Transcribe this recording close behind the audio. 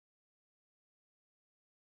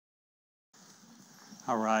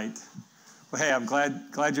All right. Well, hey, I'm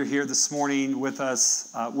glad you're here this morning with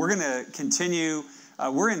us. We're going to continue.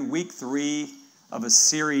 We're in week 3 of a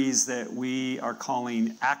series that we are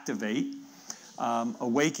calling Activate,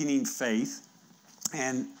 Awakening Faith.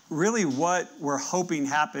 And really what we're hoping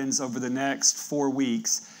happens over the next 4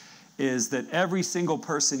 weeks is that every single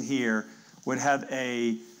person here would have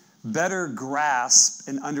a better grasp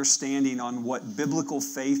and understanding on what biblical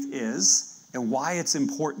faith is and why it's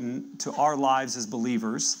important to our lives as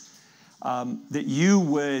believers, that you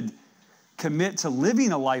would commit to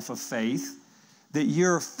living a life of faith, that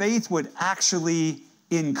your faith would actually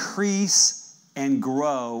increase and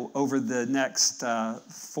grow over the next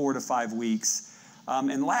 4 to 5 weeks.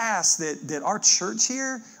 And last, that our church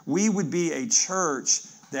here, we would be a church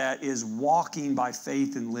that is walking by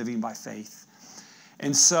faith and living by faith.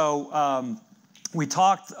 And so we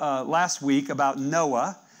talked last week about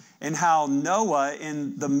Noah and how Noah,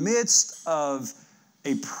 in the midst of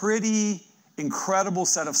a pretty incredible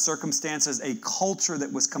set of circumstances, a culture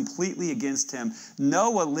that was completely against him,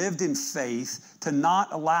 Noah lived in faith to not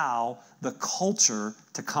allow the culture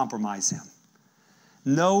to compromise him.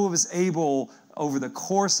 Noah was able, over the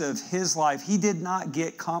course of his life, he did not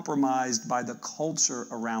get compromised by the culture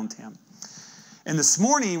around him. And this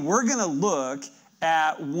morning, we're going to look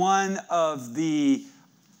at one of the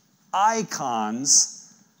icons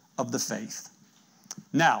of the faith.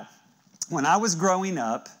 Now, when I was growing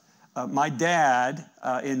up, my dad,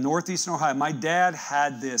 in northeastern Ohio, my dad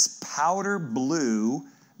had this powder blue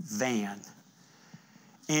van.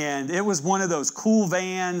 And it was one of those cool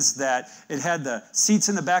vans that it had the seats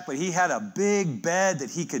in the back, but he had a big bed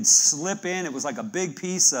that he could slip in. It was like a big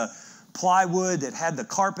piece of plywood that had the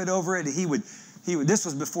carpet over it. He would. This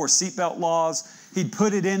was before seatbelt laws. He'd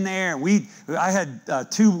put it in there, and I had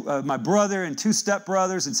my brother and 2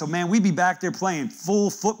 stepbrothers, and so, man, we'd be back there playing full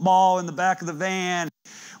football in the back of the van.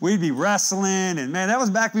 We'd be wrestling, and, man, that was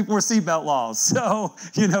back before seatbelt laws. So,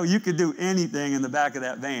 you could do anything in the back of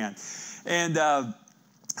that van. And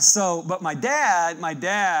but my dad,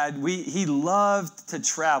 he loved to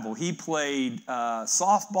travel. He played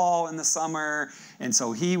softball in the summer, and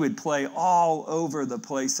so he would play all over the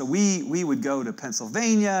place. So we would go to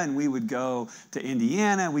Pennsylvania, and we would go to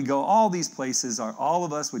Indiana. We'd go all these places. All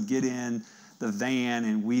of us would get in the van,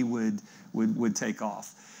 and we would take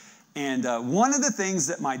off. And one of the things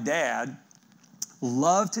that my dad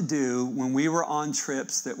loved to do when we were on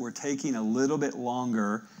trips that were taking a little bit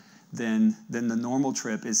longer than the normal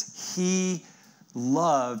trip is he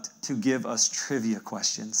loved to give us trivia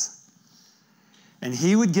questions. And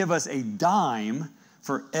he would give us a dime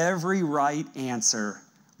for every right answer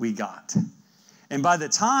we got. And by the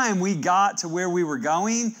time we got to where we were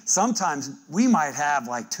going, sometimes we might have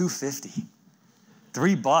like $2.50,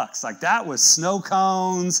 $3. Like, that was snow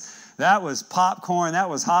cones, that was popcorn, that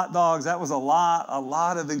was hot dogs, that was a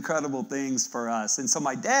lot of incredible things for us. And so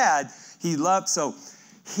my dad, he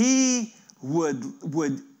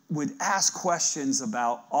would ask questions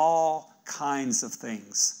about all kinds of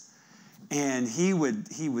things. And he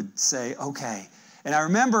would say, okay. And I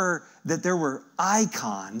remember that there were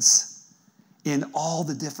icons in all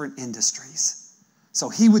the different industries. So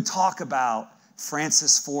he would talk about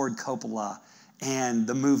Francis Ford Coppola and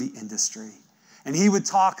the movie industry. And he would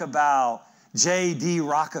talk about J.D.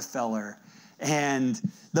 Rockefeller and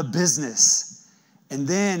the business. And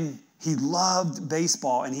then he loved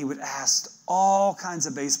baseball, and he would ask all kinds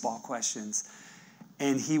of baseball questions.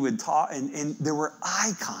 And he would talk, and there were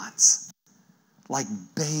icons like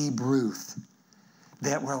Babe Ruth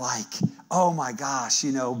that were like, oh my gosh,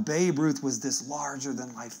 Babe Ruth was this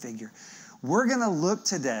larger-than-life figure. We're going to look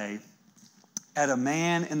today at a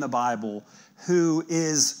man in the Bible who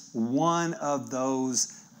is one of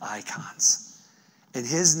those icons. And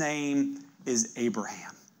his name is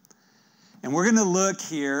Abraham. And we're going to look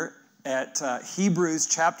here at Hebrews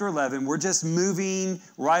chapter 11. We're just moving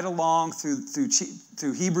right along through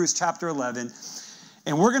Hebrews chapter 11.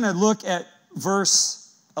 And we're going to look at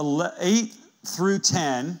verse 8 through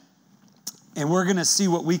 10. And we're going to see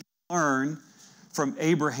what we can learn from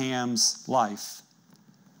Abraham's life.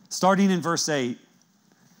 Starting in verse 8.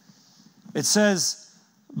 It says,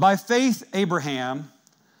 by faith Abraham,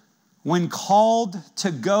 when called to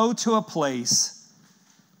go to a place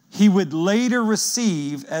he would later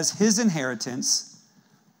receive as his inheritance,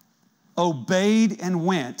 obeyed and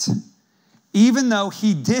went, even though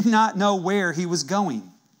he did not know where he was going.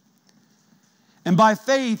 And by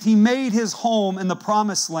faith, he made his home in the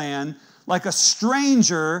promised land like a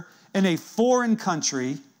stranger in a foreign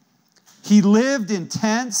country. He lived in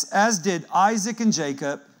tents, as did Isaac and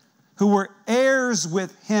Jacob, who were heirs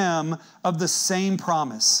with him of the same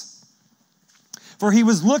promise. For he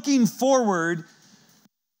was looking forward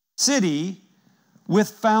city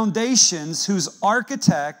with foundations whose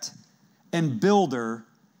architect and builder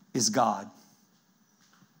is God.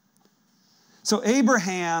 So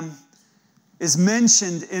Abraham is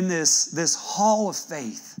mentioned in this hall of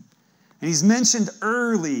faith. And he's mentioned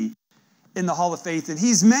early in the hall of faith. And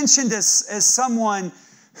he's mentioned as someone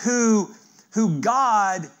who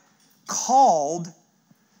God called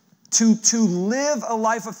to live a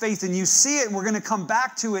life of faith. And you see it, and we're going to come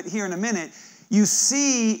back to it here in a minute. You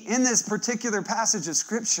see in this particular passage of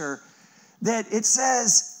Scripture that it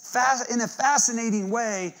says in a fascinating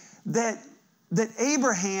way that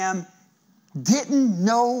Abraham didn't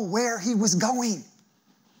know where he was going.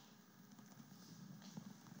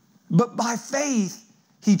 But by faith,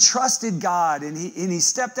 he trusted God and he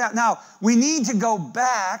stepped out. Now, we need to go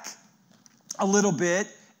back a little bit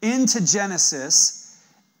into Genesis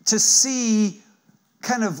to see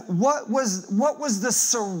kind of what was the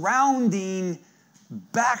surrounding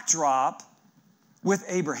backdrop with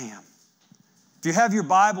Abraham. If you have your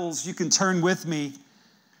Bibles, you can turn with me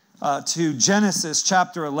to Genesis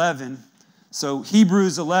chapter 11. So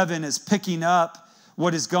Hebrews 11 is picking up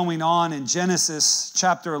what is going on in Genesis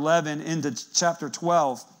chapter 11 into chapter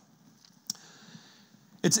 12.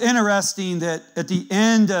 It's interesting that at the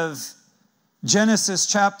end of Genesis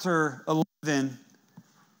chapter 11,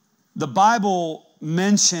 the Bible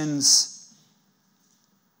mentions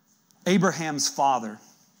Abraham's father.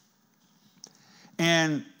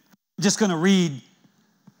 And I'm just going to read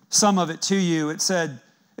some of it to you. It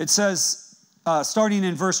says, starting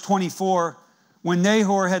in verse 24, when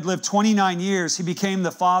Nahor had lived 29 years, he became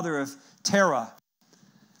the father of Terah.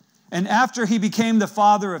 And after he became the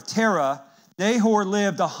father of Terah, Nahor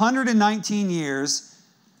lived 119 years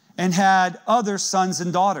and had other sons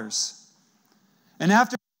and daughters. And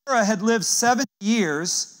after Terah had lived 70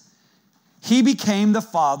 years, he became the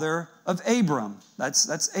father of Abram.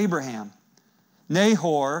 That's Abraham,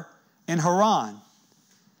 Nahor, and Haran.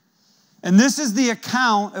 And this is the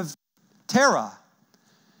account of Terah.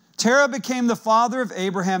 Terah became the father of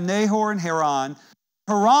Abraham, Nahor, and Haran.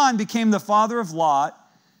 Haran became the father of Lot.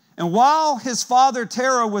 And while his father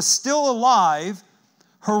Terah was still alive,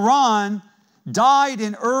 Haran died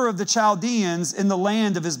in Ur of the Chaldeans in the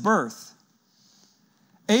land of his birth.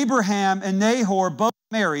 Abraham and Nahor both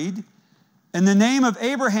married, and the name of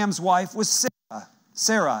Abraham's wife was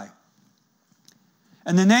Sarai.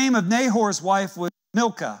 And the name of Nahor's wife was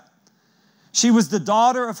Milcah. She was the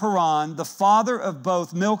daughter of Haran, the father of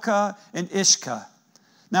both Milcah and Ishcah.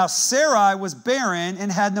 Now Sarai was barren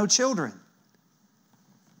and had no children.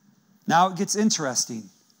 Now it gets interesting.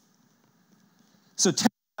 So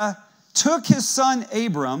Terah took his son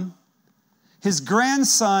Abram, his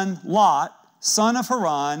grandson Lot, son of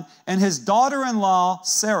Haran, and his daughter-in-law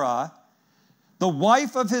Sarah, the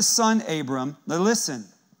wife of his son Abram. Now listen.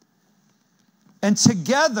 And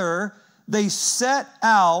together they set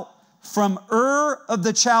out from Ur of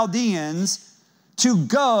the Chaldeans to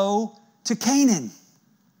go to Canaan.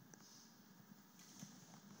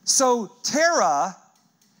 So Terah,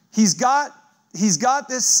 he's got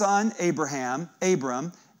this son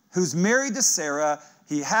Abram, who's married to Sarah.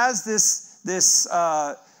 He has this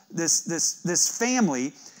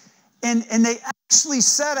family, and they actually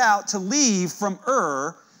set out to leave from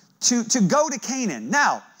Ur to go to Canaan.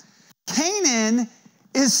 Now, Canaan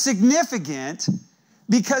is significant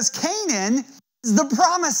because Canaan is the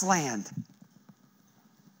promised land.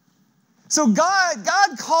 So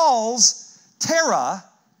God calls Terah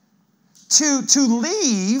to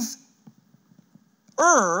leave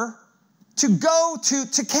Ur to go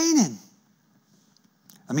to Canaan.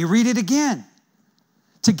 Let me read it again.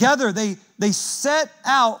 Together they set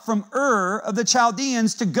out from Ur of the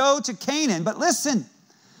Chaldeans to go to Canaan. But listen,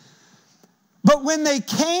 but when they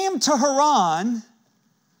came to Haran,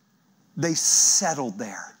 they settled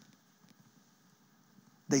there.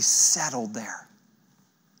 They settled there.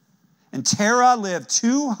 And Terah lived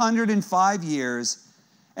 205 years,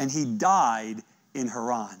 and he died in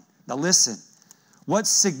Haran. Now listen, what's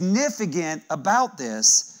significant about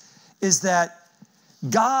this is that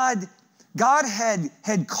God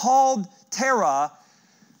had called Terah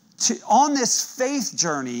on this faith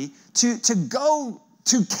journey to go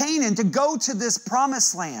to Canaan, to go to this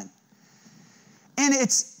promised land. And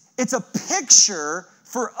it's a picture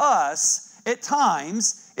for us at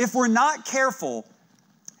times, if we're not careful.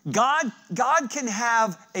 God can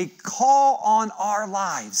have a call on our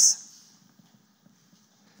lives.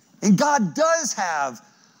 And God does have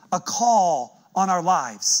a call on our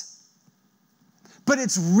lives. But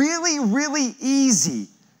it's really, really easy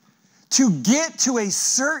to get to a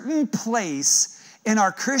certain place in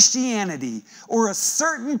our Christianity or a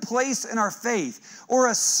certain place in our faith or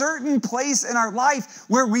a certain place in our life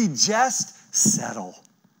where we just settle.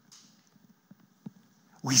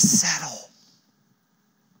 We settle.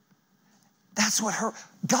 That's what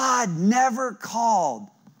God never called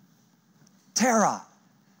Terah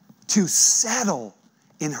to settle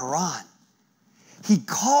in Haran. He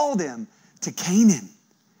called him to Canaan.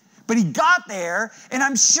 But he got there, and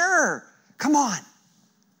I'm sure, come on.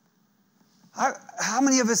 How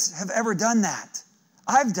many of us have ever done that?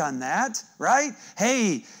 I've done that, right?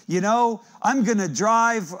 Hey, I'm going to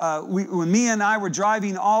drive. When Mia and I were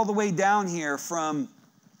driving all the way down here from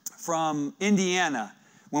Indiana,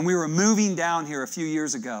 when we were moving down here a few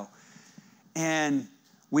years ago, and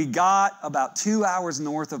we got about 2 hours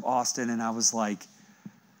north of Austin, and I was like,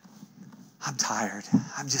 I'm tired.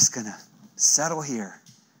 I'm just going to settle here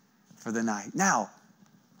for the night. Now,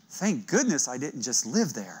 thank goodness I didn't just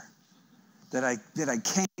live there, that I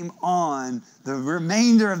came on the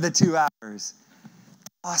remainder of the 2 hours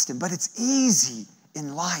to Austin. But it's easy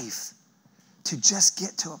in life to just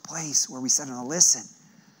get to a place where we said, no, listen,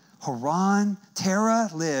 Terah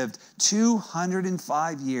lived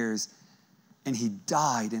 205 years, and he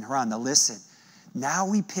died in Haran. Now listen, now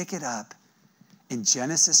we pick it up in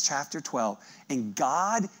Genesis chapter 12, and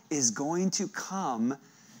God is going to come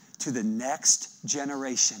to the next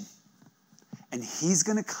generation. And he's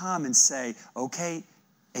going to come and say, okay,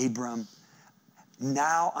 Abram,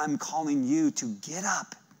 now I'm calling you to get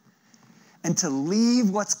up and to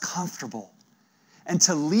leave what's comfortable and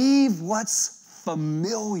to leave what's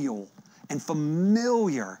familiar.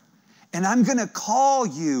 And I'm going to call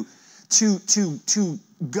you to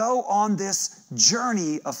go on this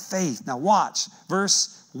journey of faith. Now watch,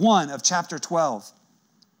 verse 1 of chapter 12.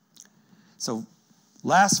 So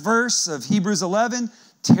last verse of Hebrews 11,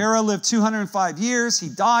 Terah lived 205 years. He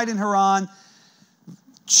died in Haran.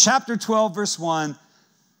 Chapter 12, verse 1,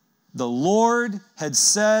 the Lord had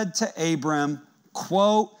said to Abram,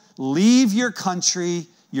 quote, leave your country,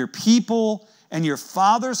 your people, and your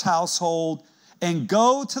father's household, and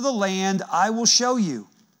go to the land I will show you.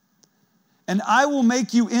 And I will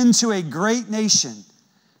make you into a great nation,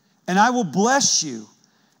 and I will bless you,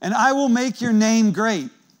 and I will make your name great.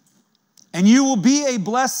 And you will be a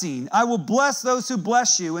blessing. I will bless those who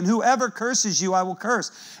bless you, and whoever curses you, I will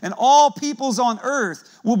curse. And all peoples on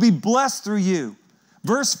earth will be blessed through you.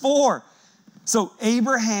 Verse 4, so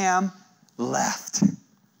Abraham left,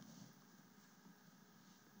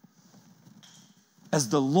 as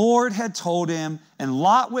the Lord had told him, and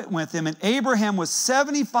Lot went with him. And Abraham was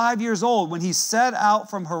 75 years old when he set out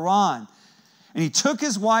from Haran. And he took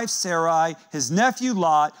his wife Sarai, his nephew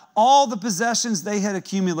Lot, all the possessions they had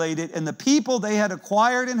accumulated, and the people they had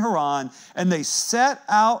acquired in Haran, and they set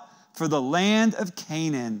out for the land of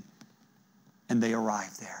Canaan, and they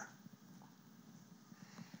arrived there.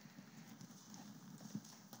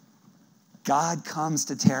 God comes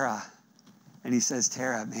to Terah, and he says,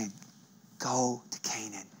 Terah, man, go to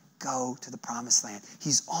Canaan. Go to the promised land.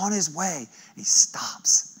 He's on his way. And he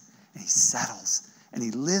stops and he settles and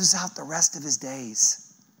he lives out the rest of his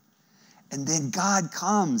days. And then God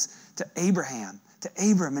comes to Abram,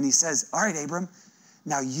 and he says, all right, Abram,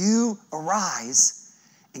 now you arise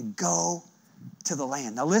and go to the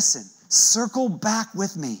land. Now listen, circle back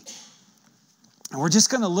with me. And we're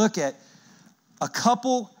just going to look at a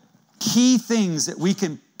couple key things that we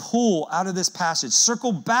can pull out of this passage.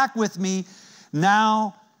 Circle back with me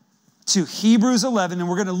now to Hebrews 11, and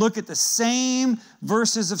we're going to look at the same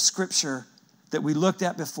verses of Scripture that we looked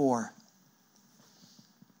at before.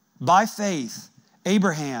 By faith,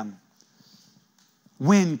 Abraham,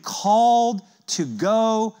 when called to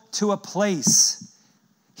go to a place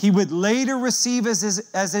he would later receive as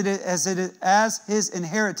his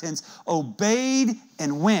inheritance, obeyed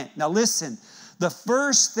and went. Now listen, the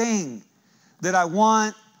first thing that I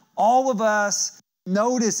want all of us to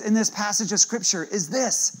notice in this passage of Scripture is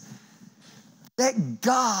this: that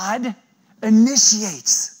God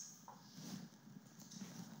initiates.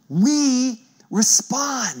 We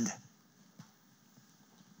respond.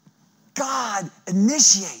 God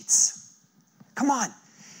initiates. Come on.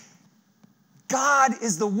 God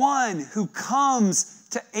is the one who comes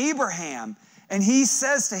to Abraham, and he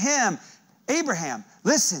says to him, Abraham,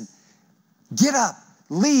 listen, get up,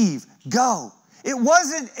 leave, go. It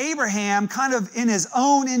wasn't Abraham kind of in his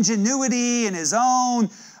own ingenuity and his own,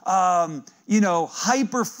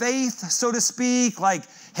 hyper faith, so to speak, like,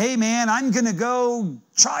 hey man, I'm going to go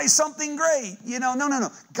try something great. No.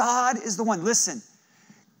 God is the one. Listen,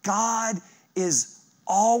 God is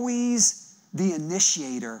always the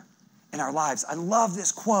initiator in our lives. I love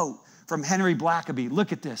this quote from Henry Blackaby.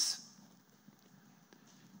 Look at this.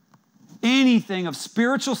 anything of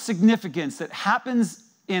spiritual significance that happens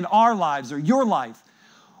in our lives or your life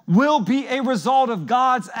will be a result of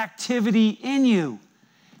God's activity in you.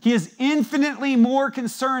 He is infinitely more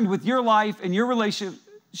concerned with your life and your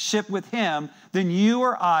relationship with Him than you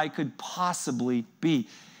or I could possibly be.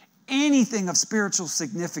 Anything of spiritual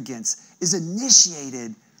significance is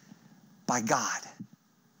initiated by God.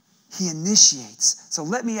 He initiates. So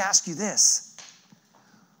let me ask you this.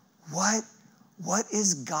 What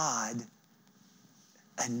is God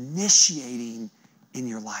initiating in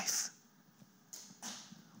your life?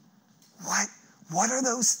 What are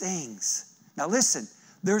those things? Now listen,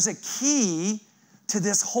 there's a key to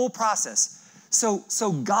this whole process.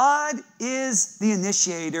 So God is the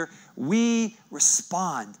initiator. We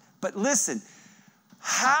respond. But listen,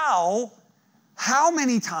 how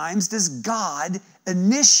many times does God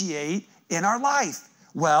initiate in our life?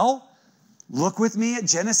 Well, look with me at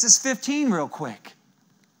Genesis 15 real quick.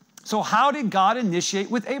 So how did God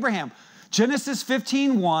initiate with Abraham? Genesis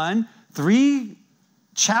 15:1, 3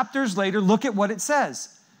 chapters later, look at what it says.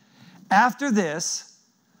 After this,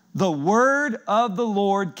 the word of the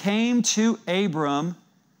Lord came to Abram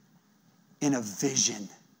in a vision.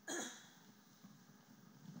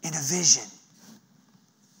 In a vision.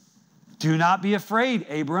 Do not be afraid,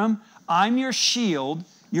 Abram. I'm your shield,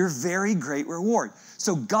 your very great reward.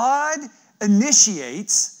 So God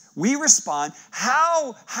initiates, we respond.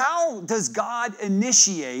 How does God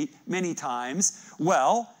initiate many times?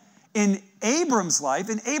 Well, in Abram's life,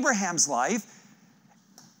 in Abraham's life,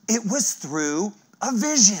 it was through a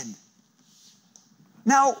vision.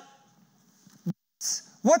 Now,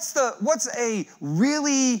 what's a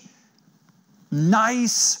really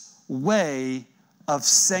nice way of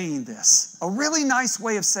saying this? A really nice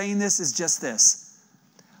way of saying this is just this.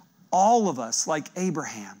 All of us, like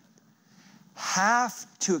Abraham, have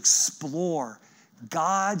to explore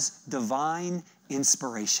God's divine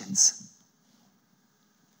inspirations.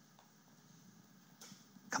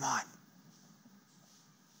 Come on.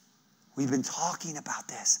 We've been talking about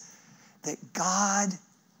this, that God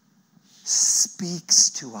speaks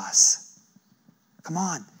to us. Come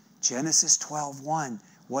on. Genesis 12:1.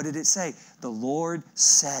 What did it say? The Lord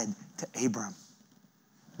said to Abram,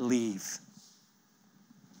 leave.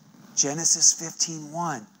 Genesis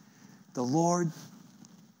 15:1. The word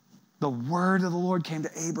of the Lord came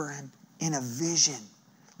to Abraham in a vision.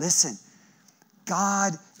 Listen,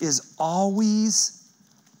 God is always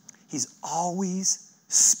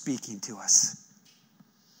speaking to us.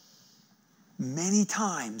 Many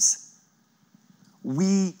times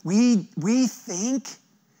we think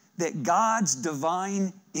that God's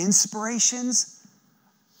divine inspirations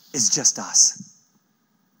is just us.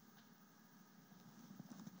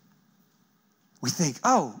 We think,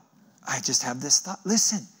 oh, I just have this thought.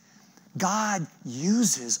 Listen, God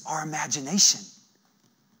uses our imagination.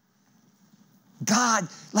 God,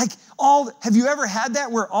 have you ever had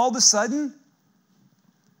that where all of a sudden,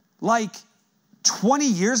 like 20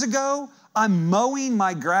 years ago, I'm mowing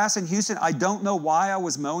my grass in Houston. I don't know why I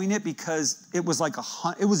was mowing it because it was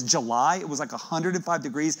July. It was like 105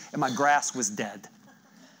 degrees and my grass was dead.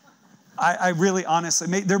 I really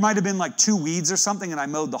honestly, there might have been like 2 weeds or something and I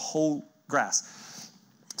mowed the whole grass.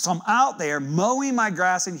 So I'm out there mowing my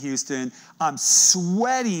grass in Houston. I'm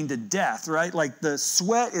sweating to death, right? Like the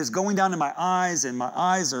sweat is going down to my eyes and my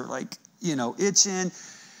eyes are itching.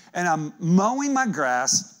 And I'm mowing my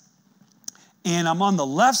grass. And I'm on the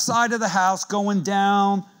left side of the house going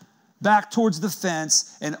down back towards the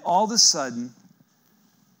fence. And all of a sudden,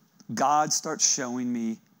 God starts showing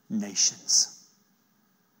me nations.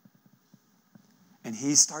 And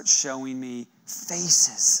He starts showing me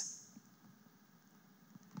faces.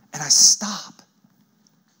 And I stop.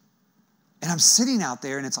 And I'm sitting out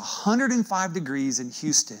there and it's 105 degrees in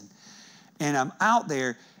Houston. And I'm out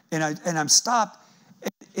there and I'm stopped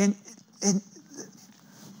and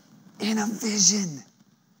in a vision.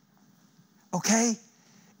 Okay?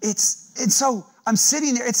 And so I'm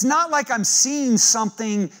sitting there. It's not like I'm seeing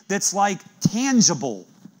something that's like tangible,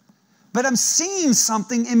 but I'm seeing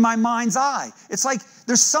something in my mind's eye. It's like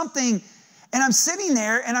there's something, and I'm sitting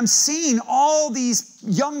there and I'm seeing all these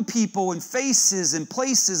young people and faces and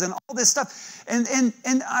places and all this stuff. And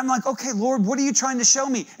I'm like, okay, Lord, what are you trying to show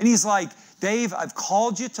me? And He's like, Dave, I've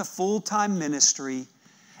called you to full-time ministry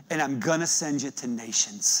and I'm going to send you to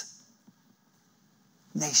nations.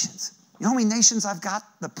 Nations. You know how many nations I've got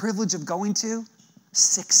the privilege of going to?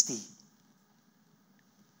 60.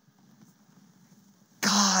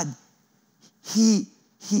 God,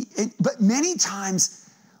 but many times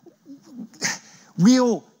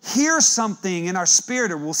we'll hear something in our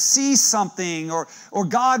spirit, or we'll see something, or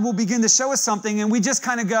God will begin to show us something, and we just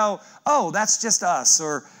kind of go, oh, that's just us,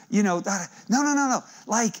 or, no.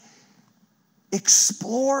 Like,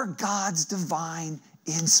 explore God's divine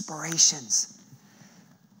inspirations.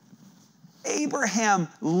 Abraham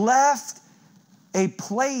left a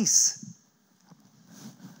place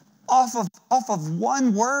off of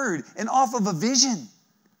one word and off of a vision.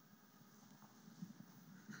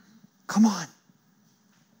 Come on.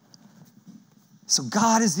 So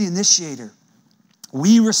God is the initiator.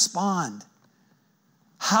 We respond.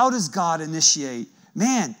 How does God initiate?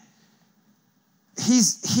 Man, He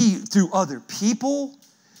through other people.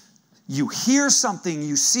 You hear something,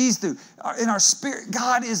 you see through. In our spirit,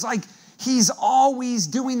 God is like, He's always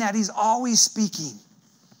doing that. He's always speaking.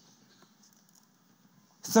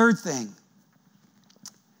 Third thing,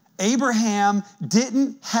 Abraham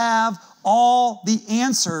didn't have all the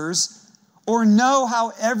answers or know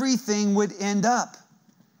how everything would end up.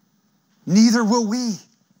 Neither will we.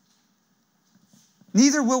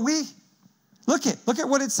 Neither will we. Look at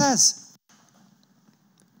what it says.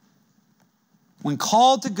 When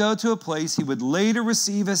called to go to a place he would later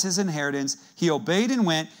receive as his inheritance, he obeyed and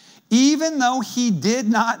went, even though he did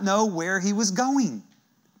not know where he was going.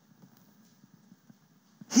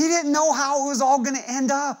 He didn't know how it was all going to end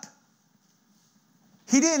up.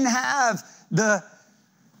 He didn't have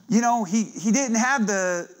he didn't have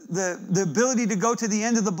the ability to go to the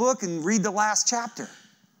end of the book and read the last chapter.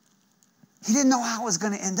 He didn't know how it was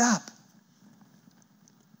going to end up.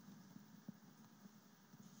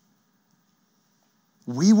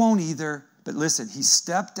 We won't either, but listen, he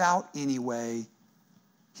stepped out anyway.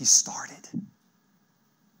 He started.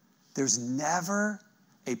 There's never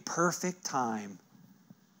a perfect time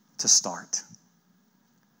to start.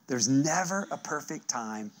 There's never a perfect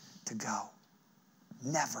time to go.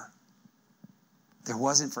 Never. There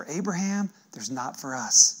wasn't for Abraham. There's not for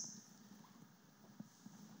us.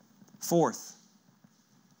 Fourth,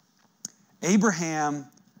 Abraham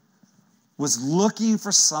was looking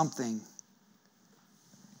for something.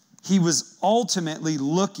 He was ultimately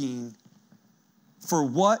looking for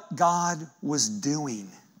what God was doing.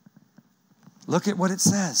 Look at what it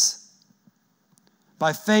says.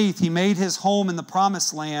 By faith, he made his home in the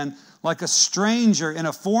promised land like a stranger in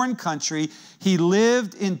a foreign country. He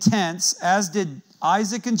lived in tents, as did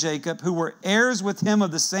Isaac and Jacob, who were heirs with him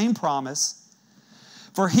of the same promise.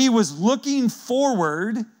 For he was looking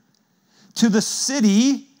forward to the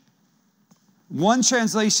city. One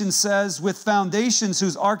translation says, with foundations,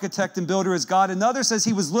 whose architect and builder is God. Another says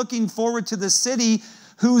he was looking forward to the city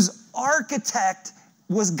whose architect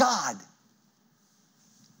was God.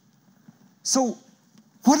 So,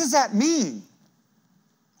 what does that mean?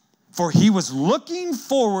 For he was looking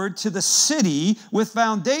forward to the city with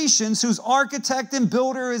foundations whose architect and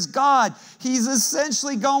builder is God. He's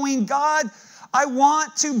essentially going, God, I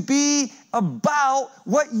want to be about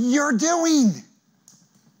what you're doing.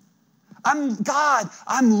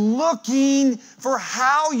 I'm looking for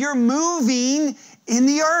how you're moving in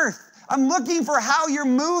the earth. I'm looking for how you're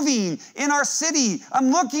moving in our city.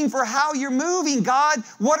 I'm looking for how you're moving. God,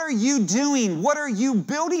 what are you doing? What are you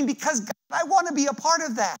building? Because God, I want to be a part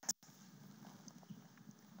of that.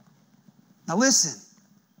 Now listen,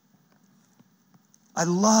 I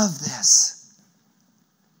love this.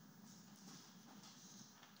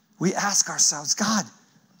 We ask ourselves, God,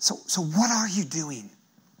 so what are you doing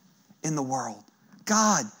in the world?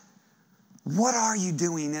 God, what are you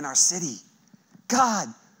doing in our city? God,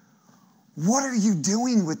 what are you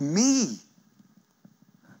doing with me?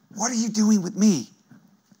 What are you doing with me?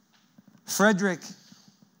 Frederick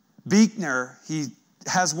Buechner, he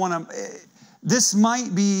has one of, this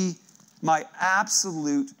might be my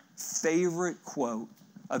absolute favorite quote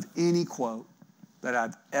of any quote that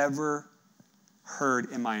I've ever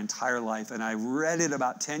heard in my entire life. And I read it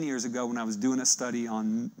about 10 years ago when I was doing a study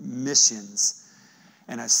on missions.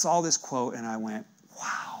 And I saw this quote and I went,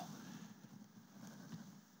 wow.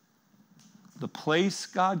 The place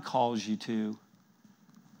God calls you to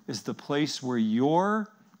is the place where your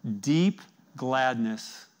deep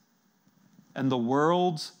gladness and the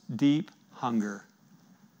world's deep hunger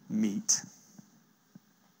meet.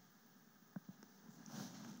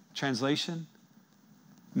 Translation?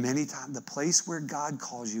 Many times, the place where God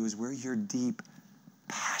calls you is where your deep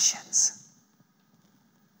passions,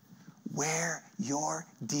 where your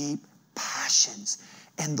deep passions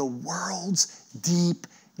and the world's deep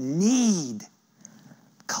need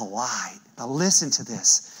collide. Now listen to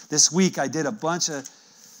this. This week I did a bunch of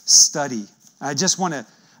study. I just want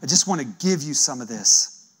to give you some of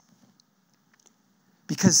this.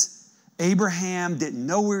 Because Abraham didn't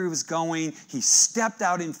know where he was going. He stepped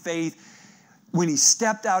out in faith. When he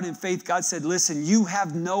stepped out in faith, God said, listen, you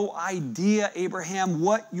have no idea, Abraham,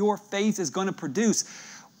 what your faith is going to produce.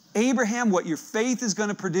 Abraham, what your faith is going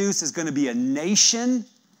to produce is going to be a nation,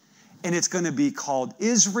 and it's going to be called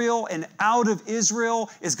Israel, and out of Israel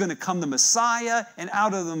is going to come the Messiah, and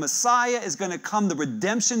out of the Messiah is going to come the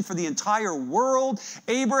redemption for the entire world.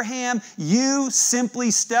 Abraham, you simply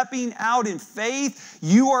stepping out in faith,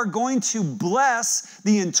 you are going to bless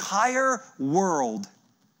the entire world.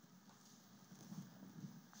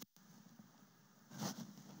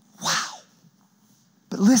 Wow.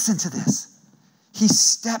 But listen to this. He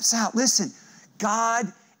steps out. Listen, God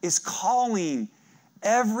is calling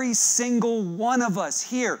every single one of us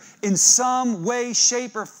here in some way,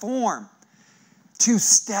 shape, or form to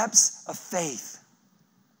steps of faith.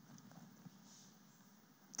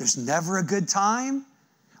 There's never a good time.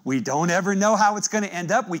 We don't ever know how it's going to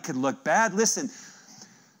end up. We could look bad. Listen,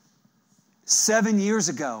 7 years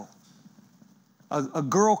ago, a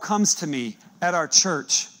girl comes to me at our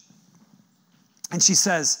church, and she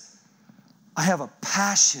says, I have a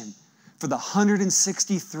passion for the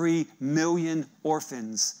 163 million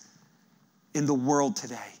orphans in the world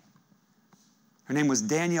today. Her name was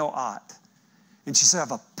Danielle Ott. And she said, I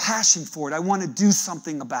have a passion for it. I want to do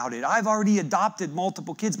something about it. I've already adopted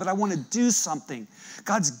multiple kids, but I want to do something.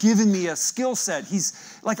 God's given me a skill set.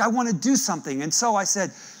 He's like, I want to do something. And so I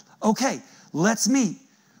said, okay, let's meet.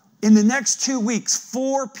 In the next 2 weeks,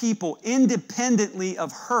 4 people independently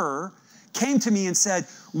of her came to me and said,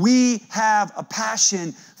 we have a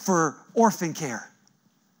passion for orphan care.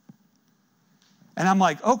 And I'm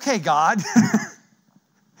like, okay, God.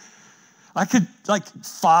 I could,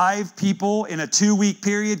 5 people in a 2-week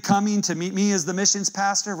period coming to meet me as the missions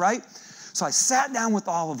pastor, right? So I sat down with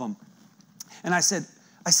all of them. And I said,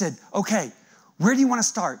 okay, where do you want to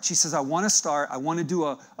start? She says, I want to do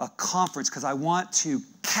a conference because I want to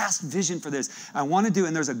cast vision for this.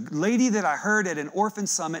 And there's a lady that I heard at an orphan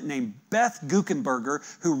summit named Beth Guckenberger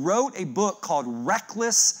who wrote a book called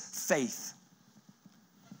Reckless Faith.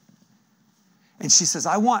 And she says,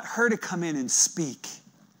 I want her to come in and speak.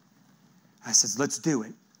 I said, let's do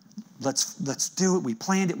it. Let's do it. We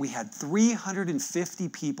planned it. We had 350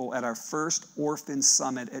 people at our first orphan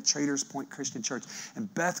summit at Traders Point Christian Church.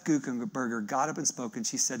 And Beth Guckenberger got up and spoke, and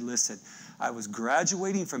she said, listen, I was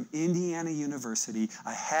graduating from Indiana University.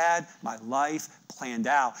 I had my life planned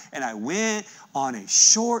out, and I went on a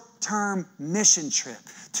short-term mission trip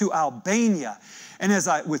to Albania. And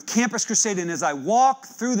with Campus Crusade, and as I walked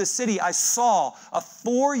through the city, I saw a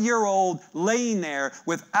 4-year-old laying there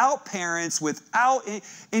without parents, without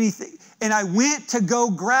anything. And I went to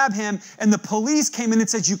go grab him, and the police came in and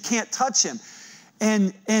said, you can't touch him.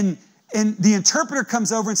 And the interpreter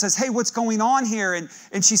comes over and says, hey, what's going on here?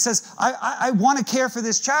 And she says, I want to care for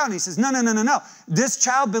this child. And he says, no. This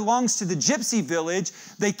child belongs to the gypsy village.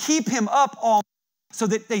 They keep him up all so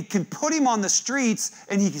that they can put him on the streets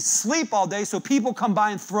and he can sleep all day so people come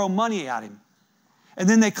by and throw money at him. And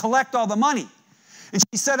then they collect all the money. And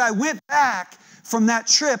she said, I went back from that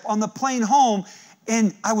trip on the plane home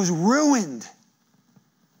and I was ruined.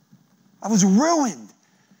 I was ruined.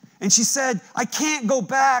 And she said, I can't go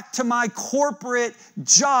back to my corporate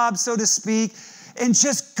job, so to speak, and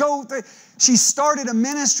just go. She started a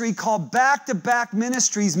ministry called Back to Back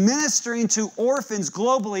Ministries, ministering to orphans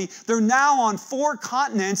globally. They're now on 4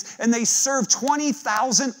 continents, and they serve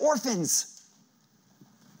 20,000 orphans.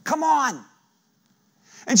 Come on.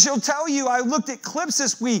 And she'll tell you, I looked at clips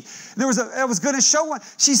this week. I was going to show one.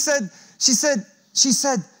 She said,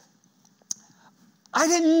 I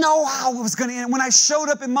didn't know how it was going to end. When I showed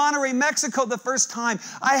up in Monterrey, Mexico the first time,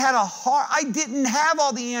 I didn't have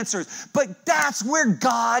all the answers. But that's where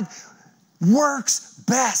God works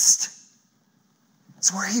best.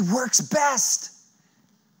 It's where he works best.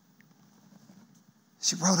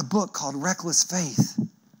 She wrote a book called Reckless Faith.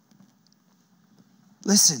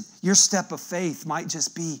 Listen, your step of faith might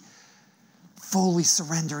just be fully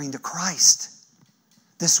surrendering to Christ.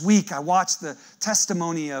 This week, I watched the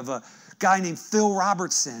testimony of a guy named Phil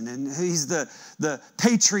Robertson, and he's the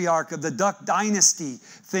patriarch of the Duck Dynasty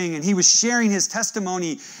thing, and he was sharing his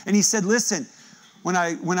testimony, and he said, listen, when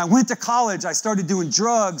I went to college, I started doing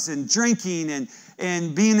drugs and drinking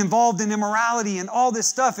and being involved in immorality and all this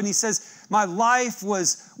stuff, and he says, my life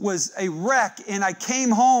was a wreck, and I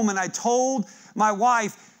came home and I told my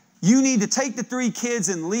wife, you need to take the 3 kids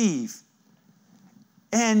and leave.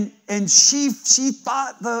 And she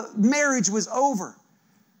thought the marriage was over.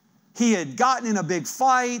 He had gotten in a big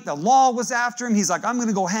fight. The law was after him. He's like, I'm going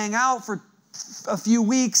to go hang out for a few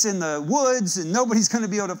weeks in the woods and nobody's going to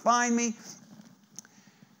be able to find me.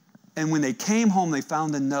 And when they came home, they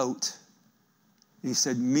found a note. And he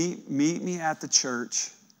said, meet me at the church.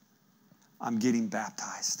 I'm getting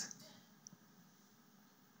baptized.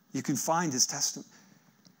 You can find his testimony.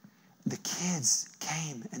 The kids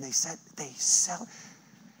came and they said,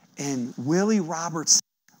 and Willie Roberts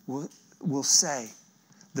will say,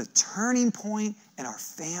 the turning point in our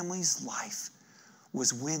family's life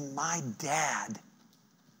was when my dad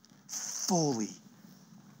fully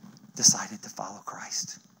decided to follow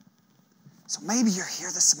Christ. So maybe you're here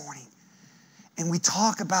this morning and we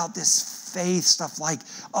talk about this faith stuff like,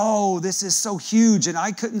 oh, this is so huge and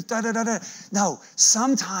I couldn't, da-da-da-da. No,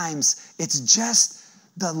 sometimes it's just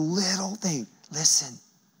the little thing. Listen,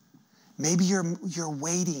 maybe you're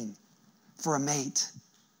waiting for a mate.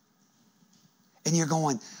 And you're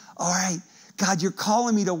going, all right, God, you're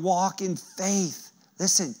calling me to walk in faith.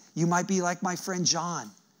 Listen, you might be like my friend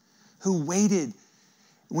John, who waited.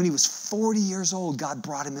 When he was 40 years old, God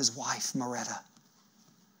brought him his wife, Moretta.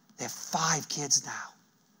 They have 5 kids now.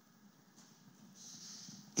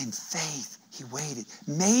 In faith, he waited.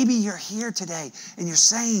 Maybe you're here today and you're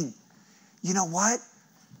saying, you know what?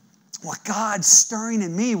 What God's stirring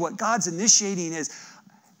in me, what God's initiating is,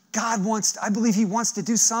 I believe he wants to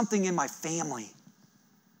do something in my family.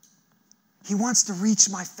 He wants to reach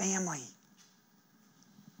my family.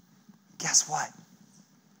 Guess what?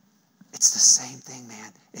 It's the same thing,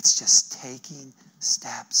 man. It's just taking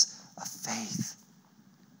steps of faith.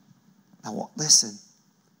 Now, listen.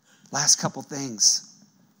 Last couple things.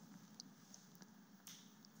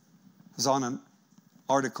 I was on an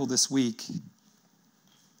article this week.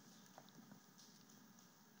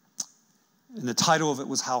 And the title of it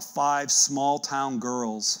was How 5 Small-Town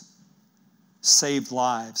Girls Saved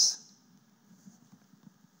Lives.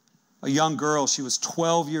 A young girl, she was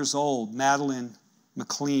 12 years old, Madeline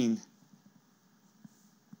McLean.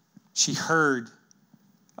 She heard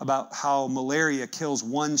about how malaria kills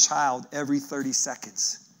 1 child every 30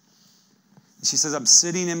 seconds. And she says, I'm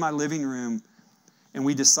sitting in my living room and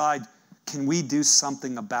we decide, can we do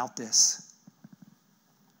something about this?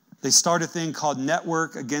 They start a thing called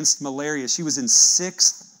Network Against Malaria. She was in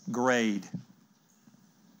 6th grade.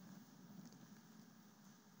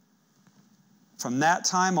 From that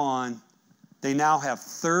time on, they now have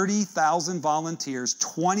 30,000 volunteers,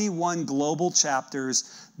 21 global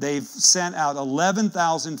chapters. They've sent out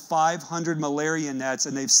 11,500 malaria nets,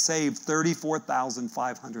 and they've saved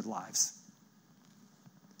 34,500 lives.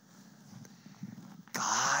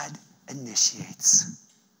 God initiates.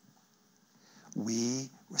 We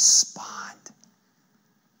respond.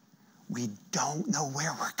 We don't know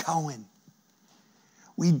where we're going.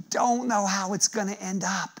 We don't know how it's going to end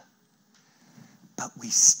up. But we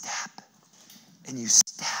step, and you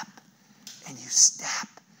step, and you step.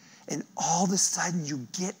 And all of a sudden you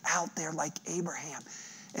get out there like Abraham.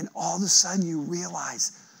 And all of a sudden you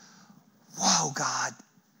realize, whoa, God,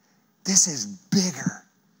 this is bigger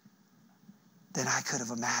than I could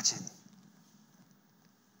have imagined.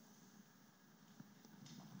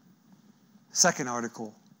 Second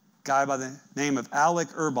article, guy by the name of Alec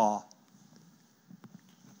Erbaugh.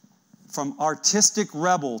 From artistic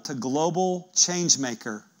rebel to global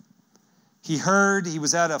changemaker. He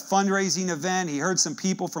was at a fundraising event. He heard some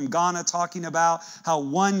people from Ghana talking about how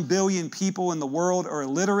 1 billion people in the world are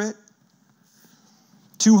illiterate.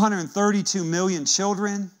 232 million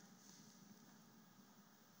children.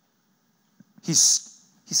 He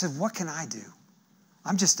said, what can I do?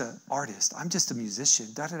 I'm just an artist. I'm just a musician.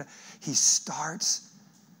 Da, da, da. He starts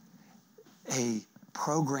a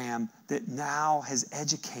program that now has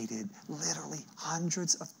educated literally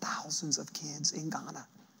hundreds of thousands of kids in Ghana.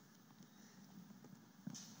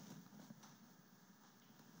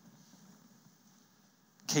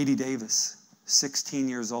 Katie Davis, 16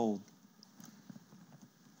 years old.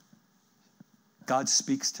 God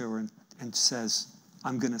speaks to her and says,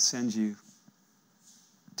 I'm going to send you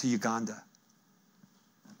to Uganda.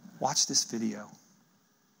 Watch this video.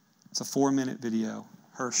 It's a 4-minute video,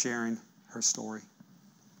 her sharing her story.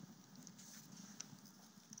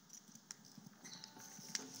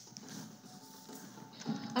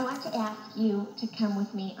 I want to ask you to come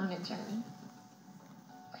with me on a journey.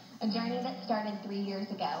 A journey that started 3 years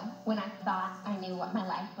ago when I thought I knew what my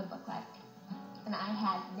life would look like. And I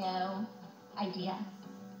had no idea.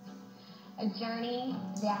 A journey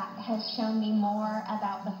that has shown me more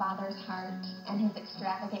about the Father's heart and his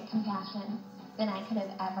extravagant compassion than I could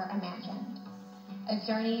have ever imagined. A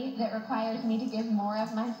journey that requires me to give more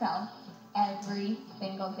of myself every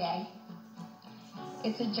single day.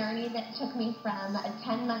 It's a journey that took me from a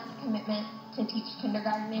 10-month commitment to teach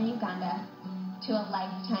kindergarten in Uganda to a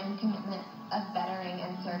lifetime commitment of bettering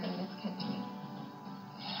and serving this country.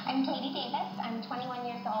 I'm Katie Davis. I'm 21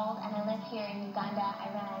 years old, and I live here in Uganda. I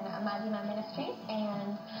run Mazima Ministries,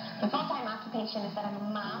 and my full-time occupation is that I'm a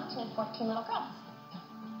mom to 14 little girls.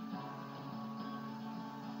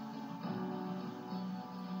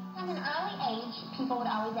 From an early age, people would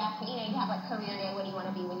always ask me, you have like career day, what do you want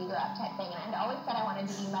to be when you grow up type thing, and I'd always said I wanted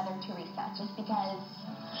to be Mother Teresa, just because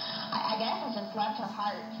I guess I just loved her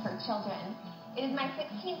heart for children. It is my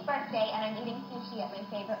 16th birthday, and I'm eating sushi at my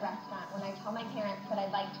favorite restaurant when I tell my parents that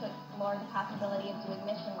I'd like to explore the possibility of doing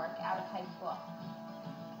mission work out of high school.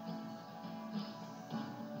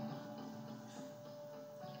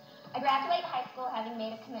 I graduate high school having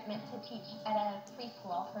made a commitment to teach at a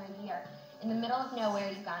preschool for a year in the middle of nowhere,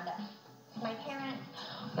 Uganda. My parents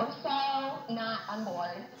were so not on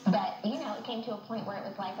board that, it came to a point where it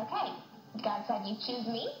was like, okay, God said you choose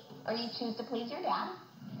me or you choose to please your dad.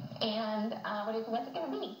 And what's it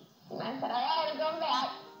going to be? And I said, all right, I'm going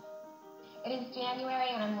back. It is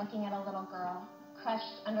January, and I'm looking at a little girl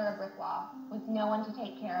crushed under a brick wall with no one to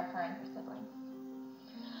take care of her and her siblings.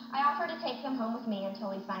 I offer to take them home with me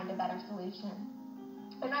until we find a better solution.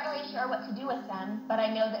 I'm not really sure what to do with them, but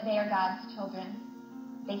I know that they are God's children.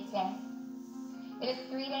 They stay. It is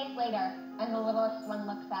 3 days later, and the littlest one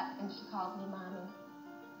looks up, and she calls me Mommy.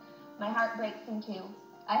 My heart breaks in two.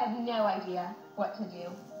 I have no idea what to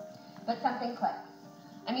do. But something clicks.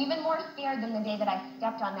 I'm even more scared than the day that I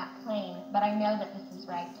stepped on that plane, but I know that this is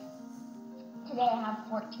right. Today I have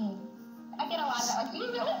 14. I get a lot of that, like, do you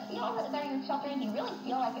really feel that they're your children? Do you really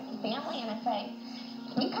feel like it's a family? And I say,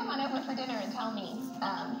 you come on over for dinner and tell me,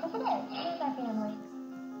 because it is our family.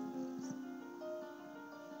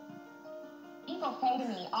 People say to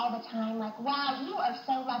me all the time, like, wow, you are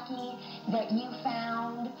so lucky that you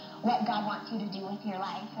found what God wants you to do with your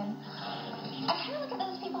life. And I kind of look at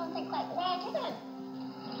those people and think, like, well, I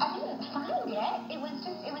didn't find it. It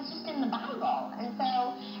was just in the Bible. And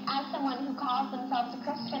so, as someone who calls themselves a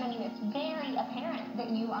Christian, it's very apparent that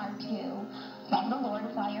you are to love the Lord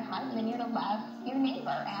with all your heart, and then you're to love your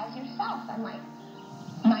neighbor as yourself. I'm like,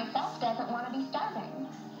 myself doesn't want to be starving,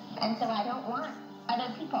 and so I don't want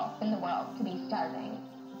other people in the world to be starving.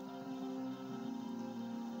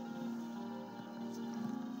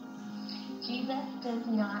 Jesus does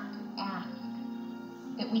not ask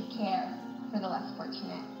that we care for the less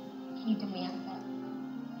fortunate. He demands it.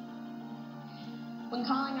 When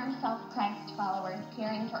calling ourselves Christ followers,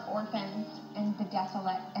 caring for orphans and the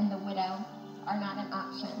desolate and the widow are not an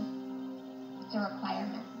option. It's a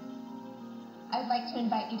requirement. I would like to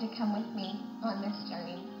invite you to come with me on this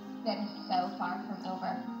journey that is so far from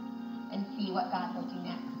over and see what God will do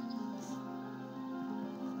next.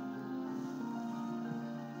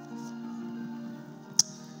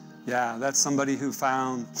 Yeah, that's somebody who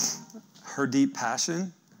found her deep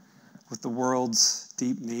passion with the world's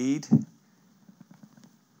deep need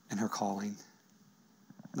and her calling.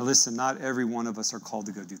 Now listen, not every one of us are called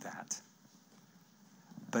to go do that.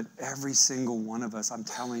 But every single one of us, I'm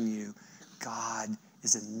telling you, God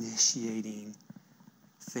is initiating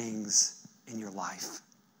things in your life.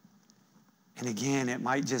 And again, it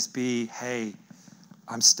might just be, hey,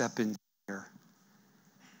 I'm stepping here.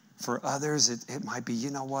 For others, it might be,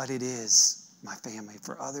 you know what, it is my family.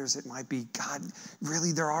 For others, it might be, God,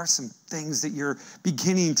 really there are some things that you're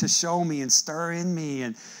beginning to show me and stir in me,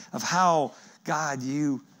 and of how, God,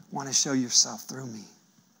 you want to show yourself through me.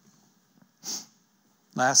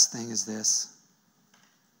 Last thing is this.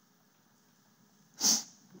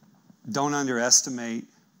 Don't underestimate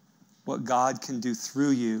what God can do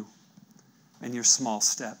through you and your small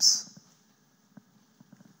steps.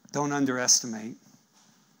 Don't underestimate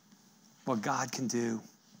what God can do.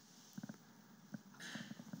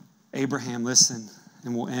 Abraham, listen,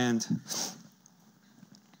 and we'll end.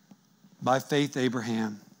 By faith,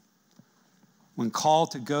 Abraham, when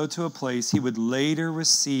called to go to a place he would later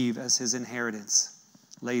receive as his inheritance.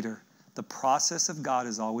 Later. The process of God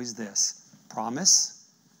is always this. Promise,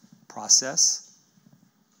 process,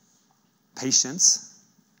 patience,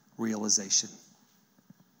 realization.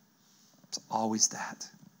 It's always that.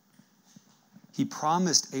 He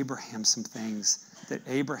promised Abraham some things that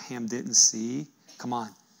Abraham didn't see, come on,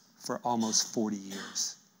 for almost 40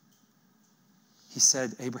 years. He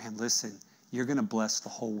said, Abraham, listen, you're going to bless the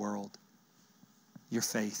whole world. Your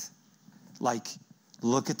faith. Like,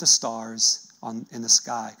 look at the stars in the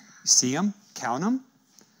sky. You see them? Count them?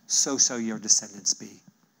 So shall your descendants be.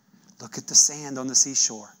 Look at the sand on the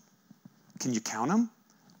seashore. Can you count them?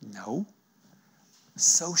 No.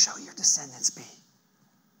 So shall your descendants be.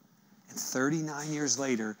 And 39 years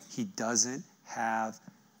later, he doesn't have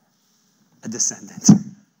a descendant.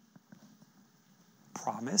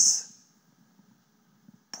 Promise,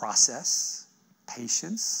 process,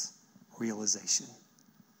 patience, realization.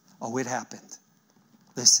 Oh, it happened.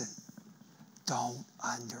 Listen, don't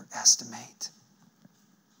underestimate.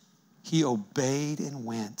 He obeyed and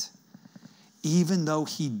went, even though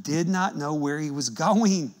he did not know where he was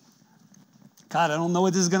going. God, I don't know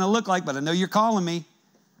what this is going to look like, but I know you're calling me.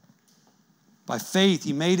 By faith,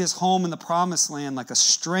 he made his home in the promised land like a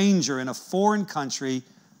stranger in a foreign country.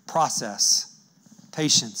 Process.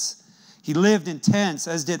 Patience. He lived in tents,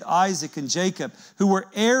 as did Isaac and Jacob, who were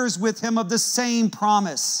heirs with him of the same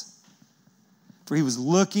promise. For he was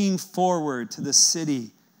looking forward to the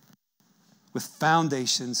city with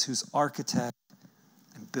foundations, whose architect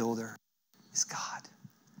and builder is God.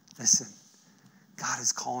 Listen, God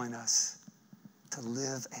is calling us to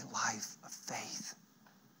live a life of faith.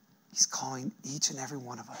 He's calling each and every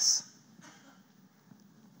one of us.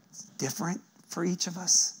 It's different for each of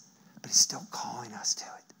us, but he's still calling us to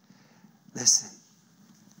it. Listen,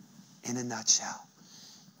 in a nutshell,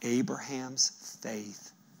 Abraham's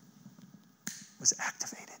faith was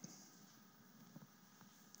activated.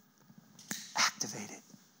 Activated.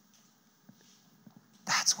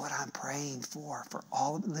 That's what I'm praying for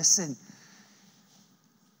all of it. Listen,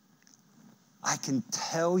 I can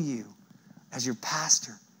tell you as your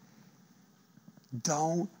pastor,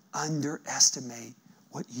 don't underestimate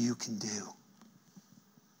what you can do.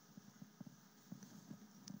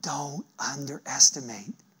 Don't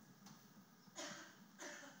underestimate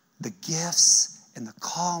the gifts and the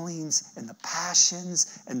callings and the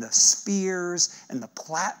passions and the spears and the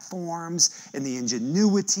platforms and the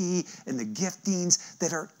ingenuity and the giftings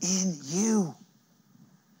that are in you.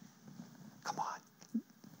 Come on.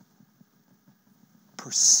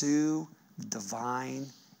 Pursue divine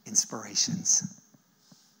inspirations,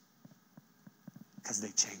 because they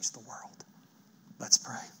change the world. Let's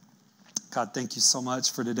pray. God, thank you so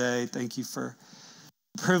much for today. Thank you for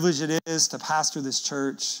the privilege it is to pastor this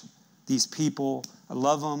church, these people. I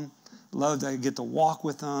love them. I love that I get to walk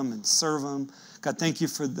with them and serve them. God, thank you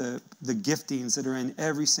for the giftings that are in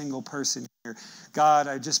every single person here. God,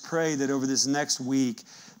 I just pray that over this next week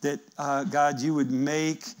that, God, you would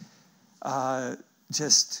make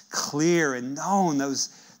just clear and known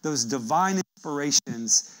those divine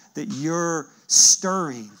inspirations that you're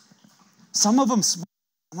stirring. Some of them small,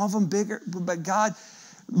 some of them bigger. But God,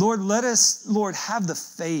 Lord, let us, Lord, have the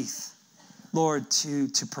faith, Lord, to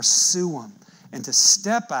pursue them and to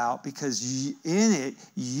step out, because in it,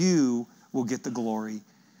 you will get the glory.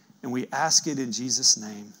 And we ask it in Jesus'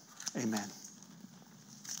 name. Amen.